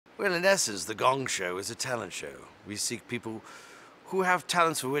Well, in essence, the Gong Show is a talent show. We seek people who have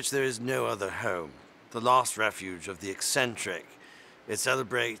talents for which there is no other home, the last refuge of the eccentric. It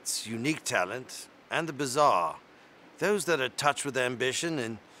celebrates unique talent and the bizarre, those that are touched with ambition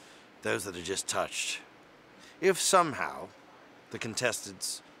and those that are just touched. If somehow the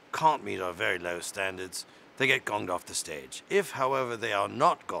contestants can't meet our very low standards, they get gonged off the stage. If, however, they are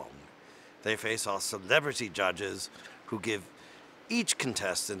not gonged, they face our celebrity judges who give each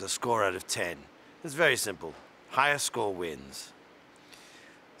contestant a score out of 10. It's very simple. Highest score wins.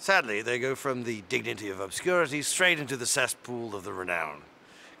 Sadly, they go from the dignity of obscurity straight into the cesspool of the renown.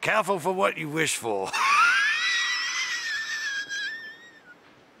 Careful for what you wish for.